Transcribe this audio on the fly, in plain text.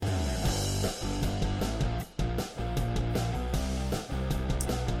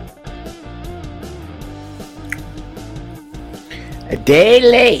A day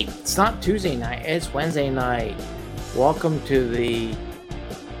late. It's not Tuesday night, it's Wednesday night. Welcome to the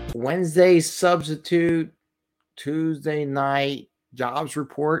Wednesday substitute Tuesday night jobs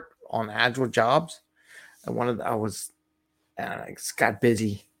report on Agile Jobs. Got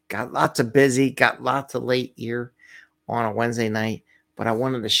busy, got lots of late here on a Wednesday night, but I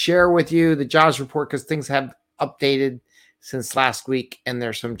wanted to share with you the jobs report because things have updated since last week and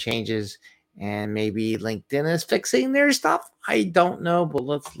there's some changes. And maybe LinkedIn is fixing their stuff. I don't know, but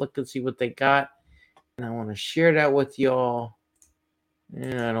let's look and see what they got. And I want to share that with y'all.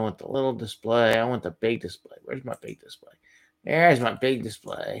 Yeah, I don't want the little display. I want the big display. Where's my big display? There's my big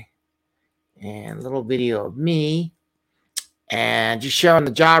display. And a little video of me. And just showing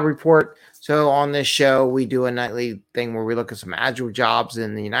the job report. So on this show, we do a nightly thing where we look at some Agile jobs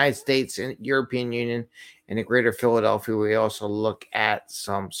in the United States and European Union and the greater Philadelphia. We also look at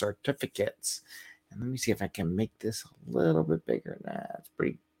some certificates. And let me see if I can make this a little bit bigger. It's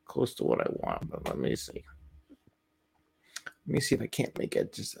pretty close to what I want, but let me see. Let me see if I can't make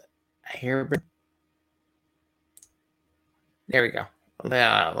it just a hair bigger. There we go.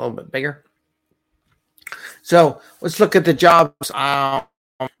 A little bit bigger. So let's look at the jobs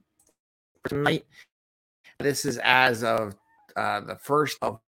tonight. This is as of the 1st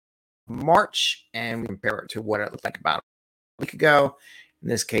of March, and we compare it to what it looked like about a week ago. In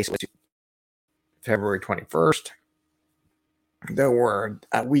this case, it was February 21st. There were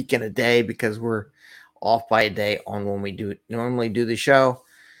a week and a day because we're off by a day on when we normally do the show.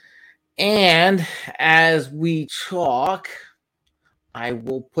 And as we talk, I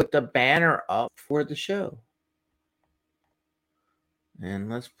will put the banner up for the show. And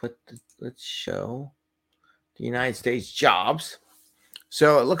let's show the United States jobs.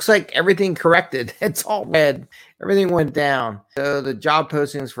 So it looks like everything corrected. It's all red. Everything went down. So the job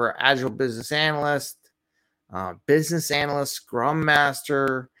postings for Agile Business Analyst, Scrum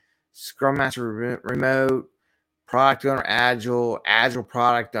Master Remote, Product Owner Agile, Agile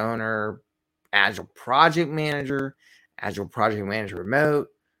Product Owner, Agile Project Manager Remote,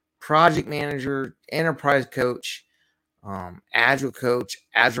 Project Manager, Enterprise Coach, Agile Coach,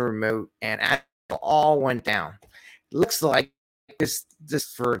 Agile Remote, and Agile all went down. It looks like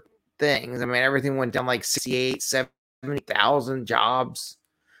just for things. I mean, everything went down like 68, 70,000 jobs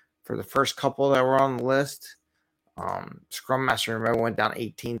for the first couple that were on the list. Scrum Master Remote went down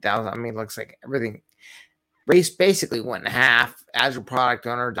 18,000. I mean, it looks like everything basically went in half. Agile Product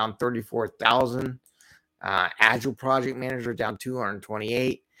Owner down 34,000. Agile Project Manager down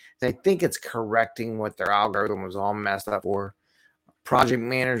 228. I think it's correcting what their algorithm was all messed up for. Project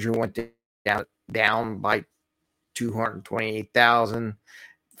Manager went down by 228,000.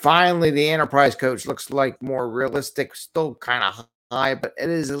 Finally, the Enterprise Coach looks like more realistic, still kind of high, but it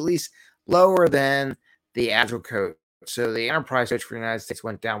is at least lower than the Agile Coach. So the Enterprise Coach for the United States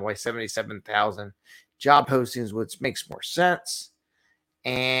went down by 77,000 job postings, which makes more sense.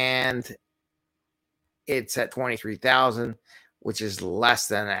 And it's at 23,000, which is less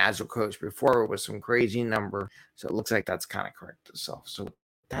than an Agile Coach. Before it was some crazy number. So it looks like that's kind of corrected itself. So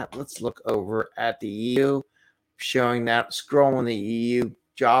let's look over at the EU, showing that, scrolling the EU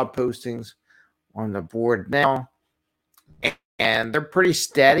job postings on the board now. And they're pretty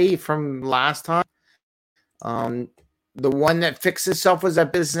steady from last time. The one that fixed itself was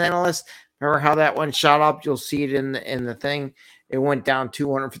that business analyst. Remember how that one shot up? You'll see it in the thing. It went down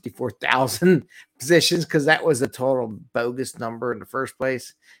 254,000 positions because that was a total bogus number in the first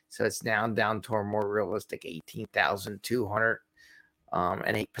place. So it's now down to a more realistic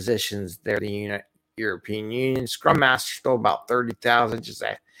 18,208 positions there. The European Union Scrum Master still about 30,000, just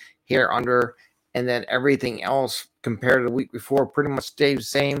a hair under. And then everything else compared to the week before pretty much stayed the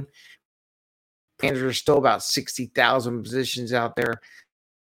same. Managers still about 60,000 positions out there.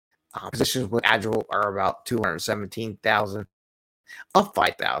 Positions with Agile are about 217,000, up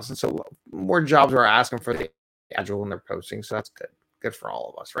 5,000. So more jobs are asking for the Agile in their posting. So that's good. Good for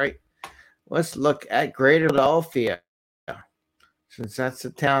all of us, right? Let's look at Greater Philadelphia, since that's the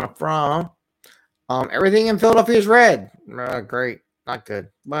town I'm from. Everything in Philadelphia is red. Great. Not good,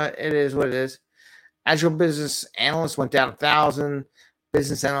 but it is what it is. Agile Business Analyst went down 1,000.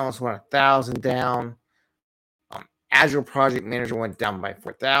 Business Analyst went 1,000 down. Agile Project Manager went down by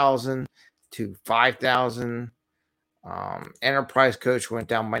 4,000 to 5,000. Enterprise Coach went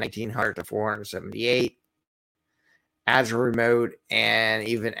down by 1,900 to 478. Agile Remote and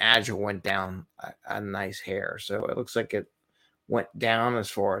even Agile went down a nice hair. So it looks like it went down as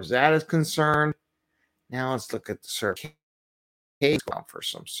far as that is concerned. Now let's look at the search. Going for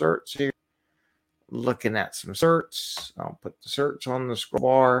some certs here. Looking at some certs. I'll put the certs on the scroll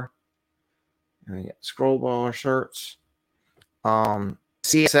bar. And we got scroll bar certs.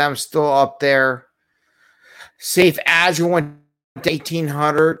 CSM still up there. Safe Agile went to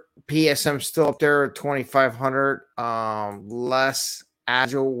 1800. PSM still up there at 2500. Less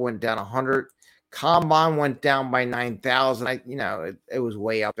Agile went down 100. Combine went down by 9,000. It was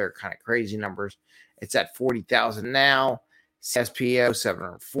way up there, kind of crazy numbers. It's at 40,000 now. SPO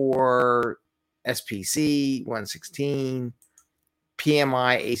 704, SPC 116,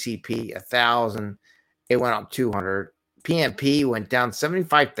 PMI ACP 1,000. It went up 200. PMP went down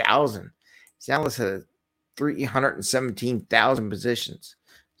 75,000. It's now listed at 317,000 positions.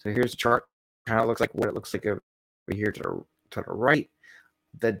 So here's a chart. Kind of looks like what it looks like over here to the right.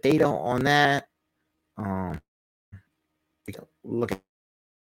 The data on that. We can look at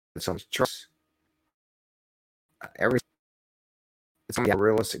some charts. It's a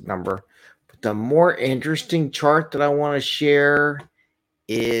realistic number. But the more interesting chart that I want to share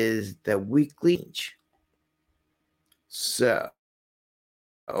is the weekly change. So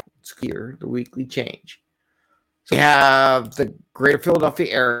it's here, the weekly change. So we have the Greater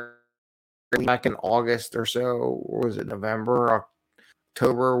Philadelphia area back in August or so, or was it November,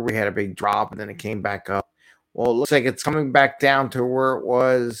 October? We had a big drop and then it came back up. Well, it looks like it's coming back down to where it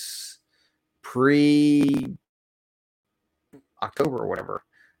was pre-October or whatever.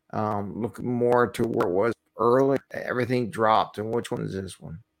 Look more to where it was early. Everything dropped. And which one is this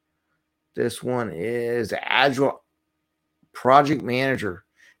one? This one is Agile Project Manager.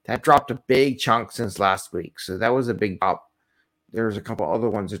 That dropped a big chunk since last week. So that was a big drop. There's a couple other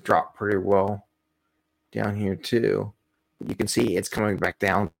ones that dropped pretty well down here too. You can see it's coming back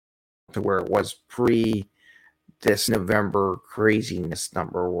down to where it was pre this November craziness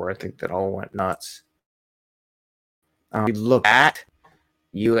number where I think that all went nuts. We look at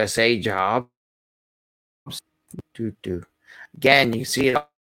USA jobs. Again, you see it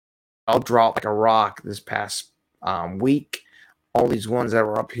all drop like a rock this past week. All these ones that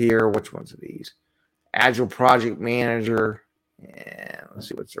were up here. Which ones are these? Agile Project Manager. And let's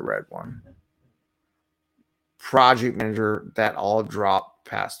see what's the red one. Project Manager, that all dropped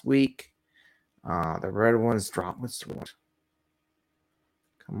past week. The red ones dropped. What's the one?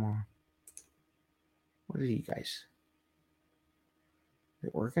 Come on. What are you guys? Is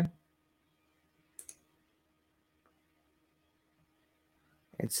it working?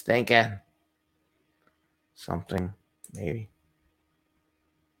 It's thinking something, maybe.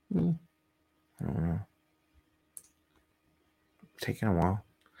 I don't know. Taking a while.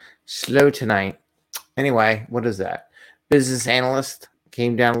 Slow tonight. Anyway, what is that? Business Analyst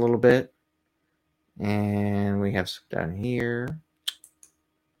came down a little bit. And we have some down here.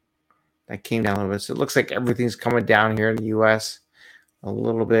 That came down a little bit. So it looks like everything's coming down here in the US a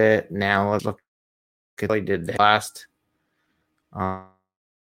little bit. Now let's look at what they did the last. You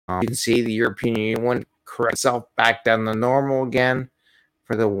can see the European Union went correct itself back down to normal again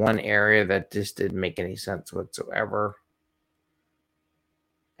for the one area that just didn't make any sense whatsoever.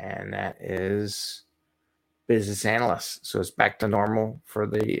 And that is Business Analyst. So it's back to normal for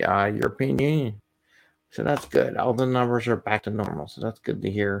the European Union. So that's good. All the numbers are back to normal. So that's good to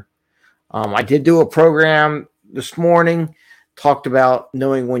hear. I did do a program this morning, talked about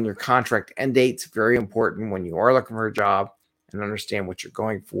knowing when your contract end date's very important when you are looking for a job and understand what you're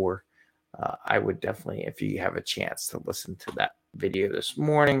going for. I would definitely, if you have a chance to listen to that video this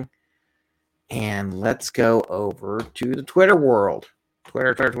morning. And let's go over to the Twitter world.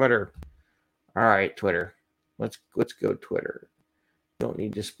 Twitter. All right, Twitter. Let's go Twitter. Don't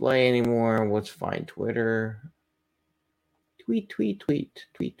need display anymore. Let's find Twitter. Tweet.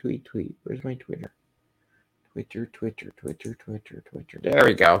 Where's my Twitter? Twitter. There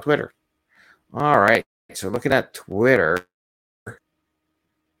we go, Twitter. All right. So looking at Twitter.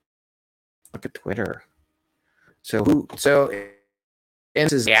 Look at Twitter. So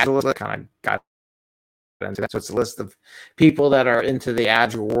this is the Agile kind of got into that. So it's a list of people that are into the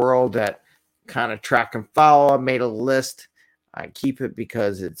Agile world that kind of track and follow. I made a list. I keep it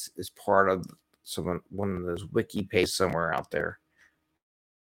because it's part of one of those wiki pages somewhere out there.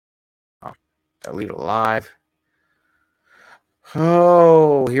 I'll leave it alive.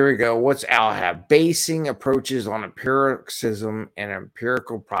 Oh, here we go. What's Al have? Basing approaches on empiricism and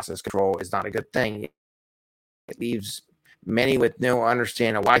empirical process control is not a good thing. It leaves many with no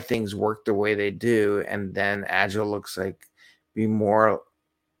understanding of why things work the way they do, and then Agile looks like be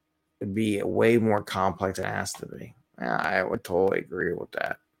way more complex than it has to be. Yeah, I would totally agree with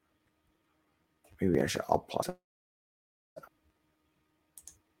that. Maybe I'll plus it.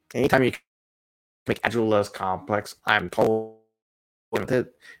 Anytime you make Agile less complex, I'm totally with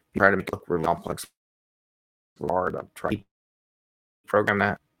it. Try to make it look really complex. Hard. I'll try to program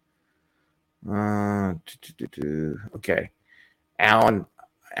that. Okay. Alan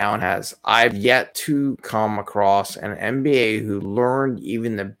has, I've yet to come across an MBA who learned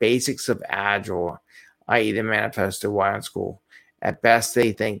even the basics of Agile, i.e. the manifesto while in school. At best,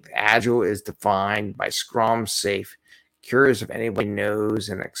 they think Agile is defined by Scrum Safe. Curious if anybody knows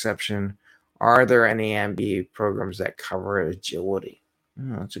an exception. Are there any MBA programs that cover agility?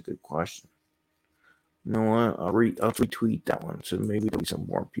 That's a good question. You know what? I'll retweet that one. So maybe there'll be some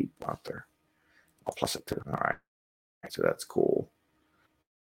more people out there. I'll plus it too. All right. So that's cool.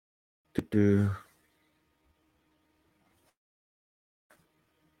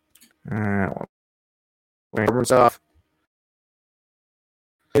 Stuff.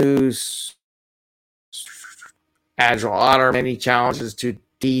 News. Agile Otter, many challenges to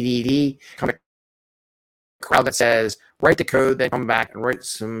DDD. Crowd that says, write the code, then come back and write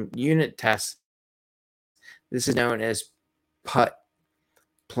some unit tests. This is known as PUT,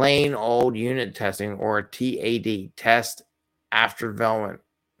 plain old unit testing, or TAD, test after development.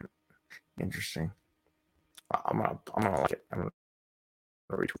 Interesting. I'm gonna like it. I'm gonna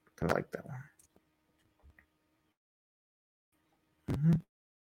retweet. I like that one.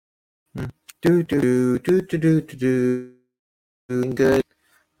 Doing good.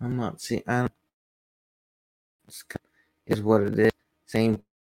 I'm not seeing. Is what it is. Same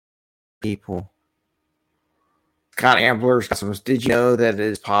people. Scott Ambler's customers. Did you know that it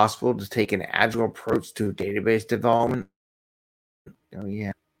is possible to take an agile approach to database development? Oh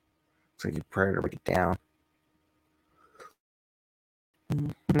yeah. Looks like you pray to break it down.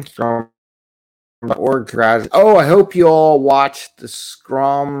 Scrum.org. Oh, I hope you all watched the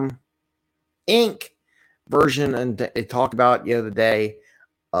Scrum Inc. version, and they talked about the other day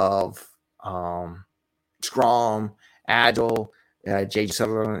of Scrum, Agile. J.J.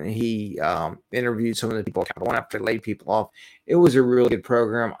 Sutherland, he interviewed some of the people at Capital One after they laid people off. It was a really good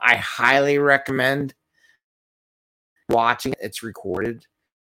program. I highly recommend watching it. It's recorded.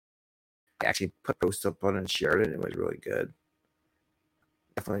 I actually put a post up on it and shared it. It was really good.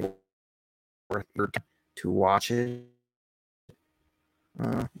 Definitely worth your time to watch it.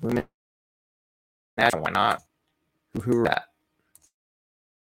 Women, why not? Who are that?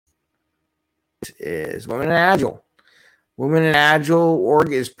 This is Women in Agile. Women in Agile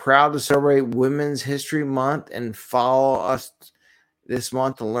org is proud to celebrate Women's History Month and follow us this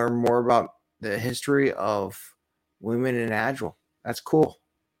month to learn more about the history of women in Agile. That's cool.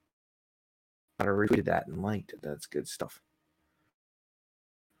 I retweeted that and liked it. That's good stuff.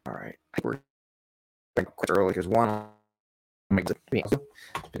 All right. We're quite early because one, it's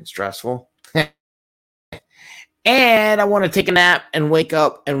been stressful. And I want to take a nap and wake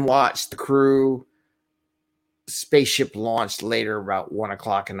up and watch the crew spaceship launch later about 1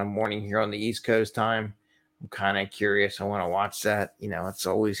 o'clock in the morning here on the East Coast time. I'm kind of curious. I want to watch that. It's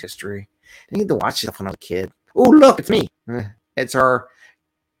always history. I need to watch stuff when I was a kid. Oh, look, it's me. It's our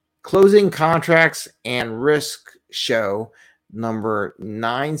closing contracts and risk show number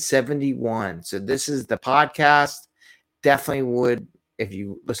 971. So this is the podcast. Definitely would, if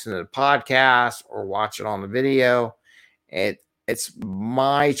you listen to the podcast or watch it on the video, it's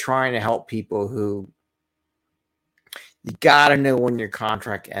my trying to help people who you got to know when your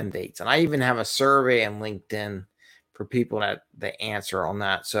contract end dates. And I even have a survey on LinkedIn for people that answer on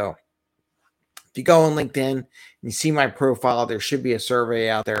that. So if you go on LinkedIn and you see my profile, there should be a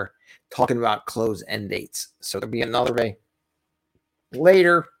survey out there talking about close end dates. So there'll be another survey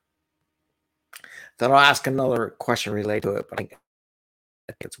later that I'll ask another question related to it, but I think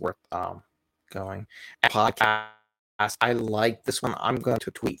it's worth going. Podcast, I like this one. I'm going to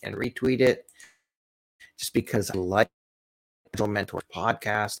tweet and retweet it just because I like Agile Mentors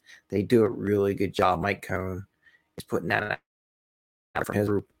podcast. They do a really good job. Mike Cohn is putting that out for his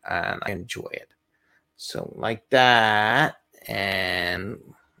group, and I enjoy it. So like that, and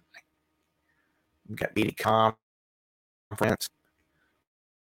we've got BD Conference,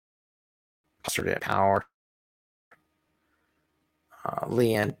 Cluster Power,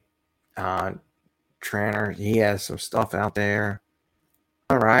 Leanne Tranner. He has some stuff out there.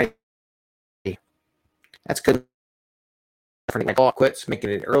 All right, that's good. My call quits, making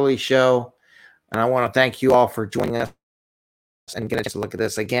it an early show, and I want to thank you all for joining us and get a chance to look at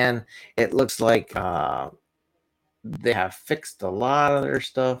this again. It looks like they have fixed a lot of their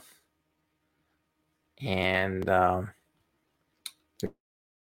stuff, and there's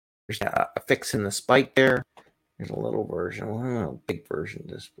a fix in the spike there. There's a little version, a big version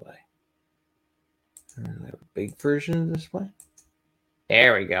display. A big version display.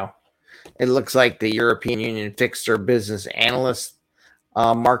 There we go. It looks like the European Union fixed their business analyst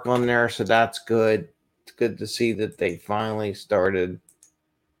mark on there, so that's good. It's good to see that they finally started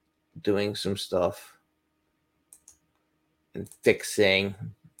doing some stuff. and fixing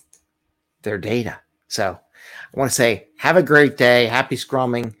their data. So I want to say, have a great day. Happy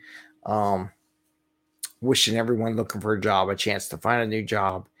scrumming. Wishing everyone looking for a job a chance to find a new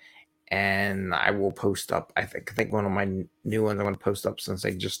job. And I will post up. I think one of my new ones I'm going to post up since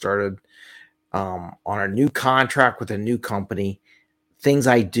I just started on a new contract with a new company. Things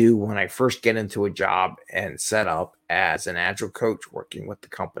I do when I first get into a job and set up as an agile coach working with the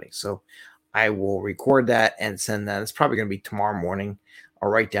company. So I will record that and send that. It's probably going to be tomorrow morning. I'll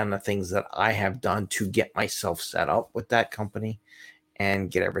write down the things that I have done to get myself set up with that company and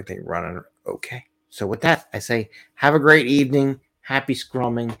get everything running okay. So with that, I say have a great evening, happy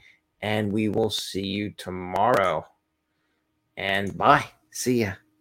scrumming, and we will see you tomorrow. And bye. See ya.